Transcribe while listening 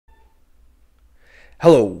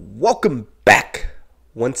Hello, welcome back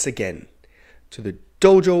once again to the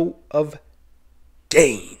Dojo of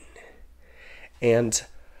Gain. And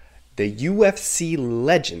the UFC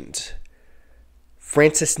legend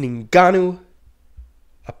Francis Ngannou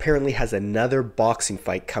apparently has another boxing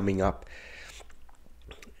fight coming up.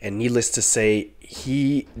 And needless to say,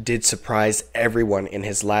 he did surprise everyone in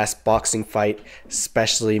his last boxing fight,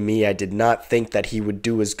 especially me. I did not think that he would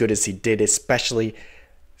do as good as he did, especially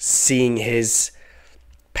seeing his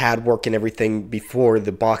pad work and everything before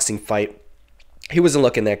the boxing fight. He wasn't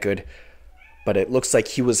looking that good, but it looks like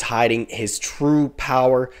he was hiding his true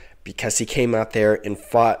power because he came out there and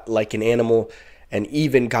fought like an animal and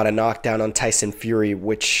even got a knockdown on Tyson Fury,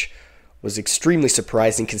 which was extremely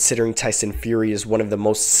surprising considering Tyson Fury is one of the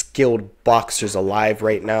most skilled boxers alive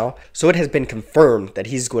right now. So it has been confirmed that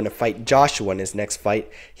he's going to fight Joshua in his next fight.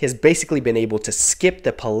 He has basically been able to skip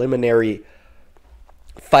the preliminary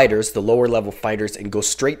fighters, the lower level fighters, and go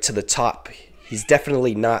straight to the top. He's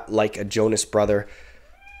definitely not like a a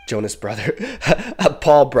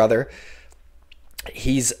Paul brother.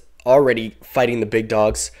 He's already fighting the big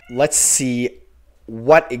dogs. Let's see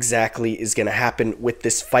what exactly is going to happen with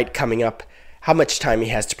this fight coming up, how much time he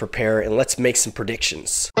has to prepare, and let's make some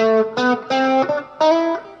predictions. Shit.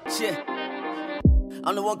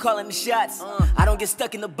 I'm the one calling the shots. I don't get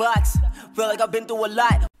stuck in the box. Feel like I've been through a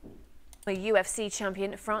lot. UFC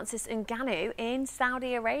champion Francis Ngannou in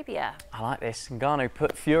Saudi Arabia. I like this. Ngannou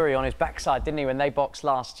put Fury on his backside, didn't he, when they boxed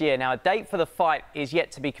last year. Now, a date for the fight is yet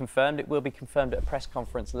to be confirmed. It will be confirmed at a press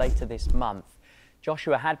conference later this month.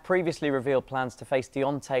 Joshua had previously revealed plans to face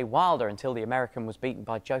Deontay Wilder until the American was beaten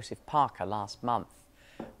by Joseph Parker last month.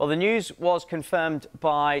 Well, the news was confirmed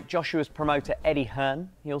by Joshua's promoter, Eddie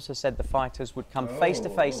Hearn. He also said the fighters would come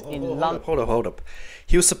face-to-face in London. Hold up.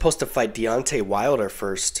 He was supposed to fight Deontay Wilder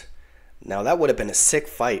first. Now, that would have been a sick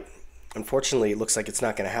fight. Unfortunately, it looks like it's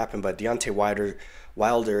not going to happen, but Deontay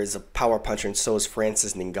Wilder is a power puncher, and so is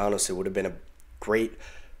Francis Ngannou, so it would have been a great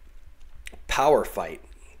power fight.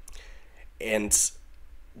 And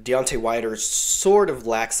Deontay Wilder sort of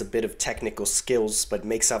lacks a bit of technical skills, but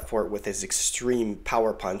makes up for it with his extreme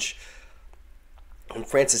power punch. And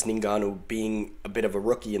Francis Ngannou, being a bit of a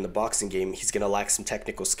rookie in the boxing game, he's going to lack some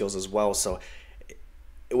technical skills as well, so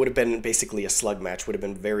it would have been basically a slug match. Would have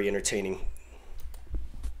been very entertaining.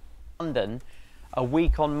 London, a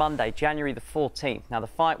week on Monday, January the 14th. Now, the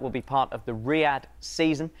fight will be part of the Riyadh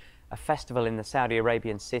season, a festival in the Saudi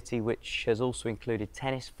Arabian city, which has also included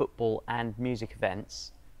tennis, football, and music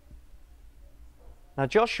events. Now,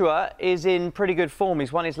 Joshua is in pretty good form.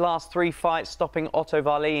 He's won his last 3 fights, stopping Otto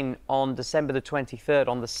Wallin on December the 23rd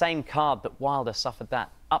on the same card that Wilder suffered that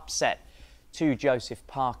upset to Joseph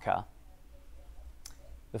Parker.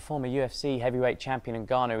 The former UFC heavyweight champion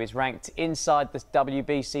Ngannou is ranked inside the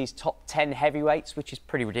WBC's top 10 heavyweights, which is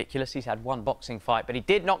pretty ridiculous. He's had 1 boxing fight, but he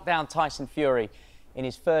did knock down Tyson Fury in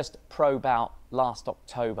his first pro bout last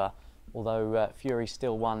October, although Fury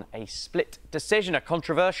still won a split decision, a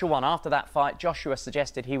controversial one. After that fight, Joshua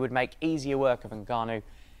suggested he would make easier work of Ngannou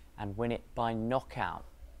and win it by knockout.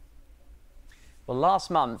 Well, last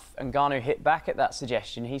month, Ngannou hit back at that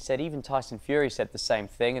suggestion. He said even Tyson Fury said the same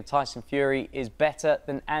thing, and Tyson Fury is better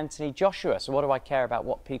than Anthony Joshua. So what do I care about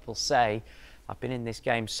what people say? I've been in this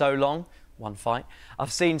game so long, 1 fight.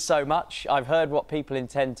 I've seen so much. I've heard what people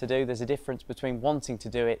intend to do. There's a difference between wanting to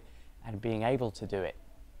do it and being able to do it.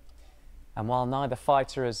 And while neither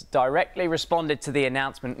fighter has directly responded to the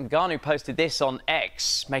announcement, Ngannou posted this on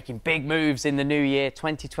X, making big moves in the new year.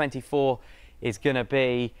 2024 is going to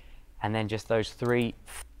be... And then just those 3.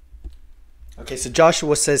 Okay, so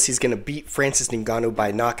Joshua says he's going to beat Francis Ngannou by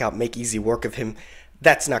knockout, make easy work of him.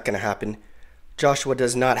 That's not going to happen. Joshua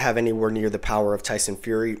does not have anywhere near the power of Tyson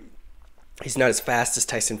Fury. He's not as fast as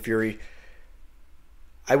Tyson Fury.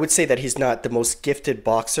 I would say that he's not the most gifted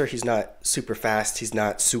boxer. He's not super fast. He's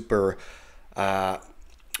not super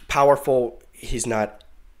powerful. He's not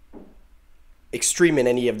extreme in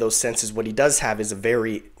any of those senses. What he does have is a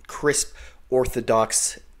very crisp,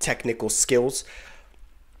 orthodox technical skills,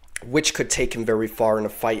 which could take him very far in a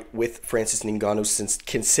fight with Francis Ngannou, since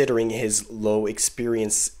considering his low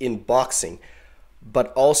experience in boxing.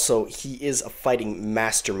 But also, he is a fighting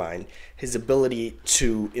mastermind. His ability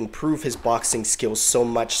to improve his boxing skills so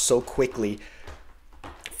much, so quickly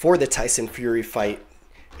for the Tyson Fury fight,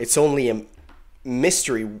 it's only a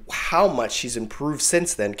mystery how much he's improved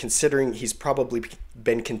since then, considering he's probably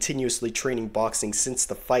been continuously training boxing since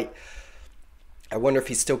the fight. I wonder if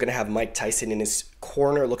he's still going to have Mike Tyson in his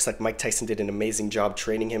corner. It looks like Mike Tyson did an amazing job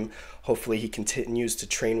training him. Hopefully he continues to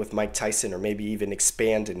train with Mike Tyson, or maybe even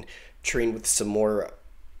expand and train with some more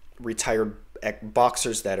retired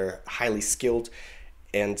boxers that are highly skilled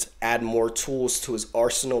and add more tools to his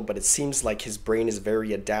arsenal, but it seems like his brain is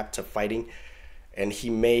very adept to fighting, and he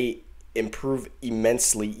may improve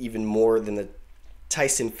immensely, even more than the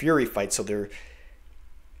Tyson Fury fight. So there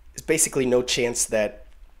is basically no chance that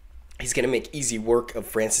he's going to make easy work of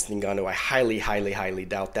Francis Ngannou. I highly, highly, highly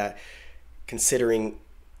doubt that, considering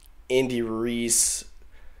Andy Ruiz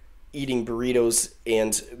eating burritos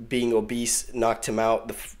and being obese knocked him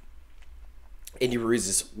out. Andy Ruiz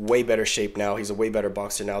is way better shape now. He's a way better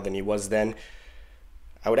boxer now than he was then.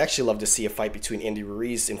 I would actually love to see a fight between Andy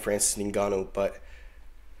Ruiz and Francis Ngannou, but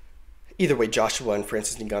either way, Joshua and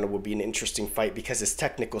Francis Ngannou will be an interesting fight because his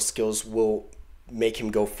technical skills will make him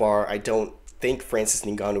go far. I don't think Francis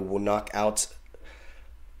Ngannou will knock out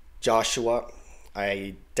Joshua.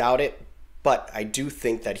 I doubt it, but I do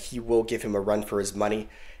think that he will give him a run for his money,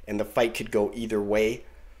 and the fight could go either way.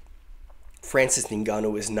 Francis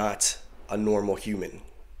Ngannou is not a normal human.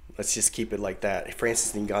 Let's just keep it like that.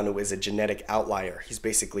 Francis Ngannou is a genetic outlier. He's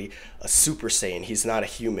basically a Super Saiyan. He's not a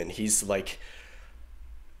human. He's like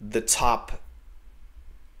the top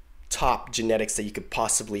genetics that you could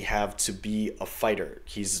possibly have to be a fighter.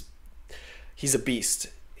 He's a beast,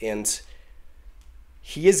 and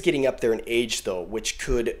he is getting up there in age though, which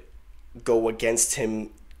could go against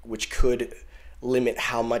him, which could limit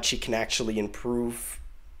how much he can actually improve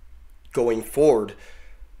going forward.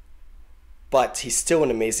 But he's still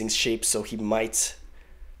in amazing shape, so he might.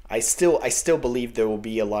 I still believe there will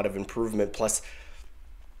be a lot of improvement. Plus,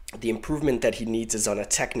 the improvement that he needs is on a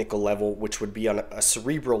technical level, which would be on a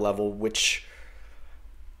cerebral level, which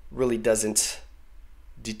really doesn't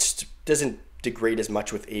degrade as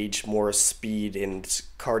much with age. More speed and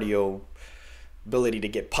cardio, ability to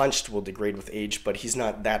get punched will degrade with age, but he's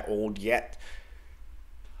not that old yet.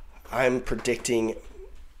 I'm predicting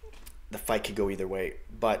the fight could go either way,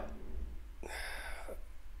 but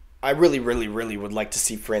I really, really, really would like to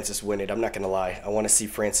see Francis win it. I'm not going to lie. I want to see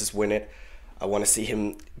Francis win it. I want to see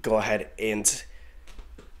him go ahead and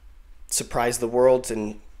surprise the world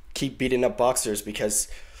and keep beating up boxers, because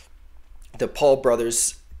the Paul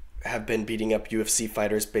brothers have been beating up UFC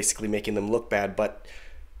fighters, basically making them look bad. But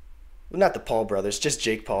not the Paul brothers, just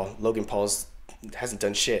Jake Paul. Logan Paul hasn't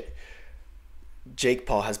done shit. Jake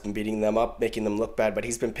Paul has been beating them up, making them look bad, but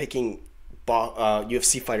he's been picking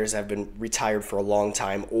UFC fighters that have been retired for a long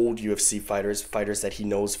time, old UFC fighters that he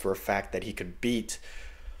knows for a fact that he could beat,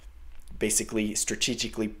 basically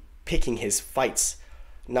strategically picking his fights.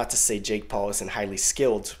 Not to say Jake Paul isn't highly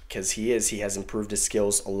skilled, because he is. He has improved his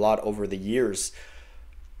skills a lot over the years.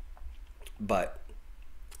 But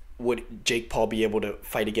would Jake Paul be able to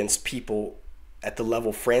fight against people at the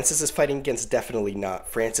level Francis is fighting against? Definitely not.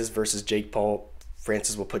 Francis versus Jake Paul,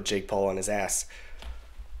 Francis will put Jake Paul on his ass.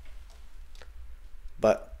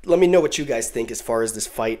 But let me know what you guys think as far as this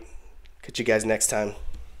fight. Catch you guys next time.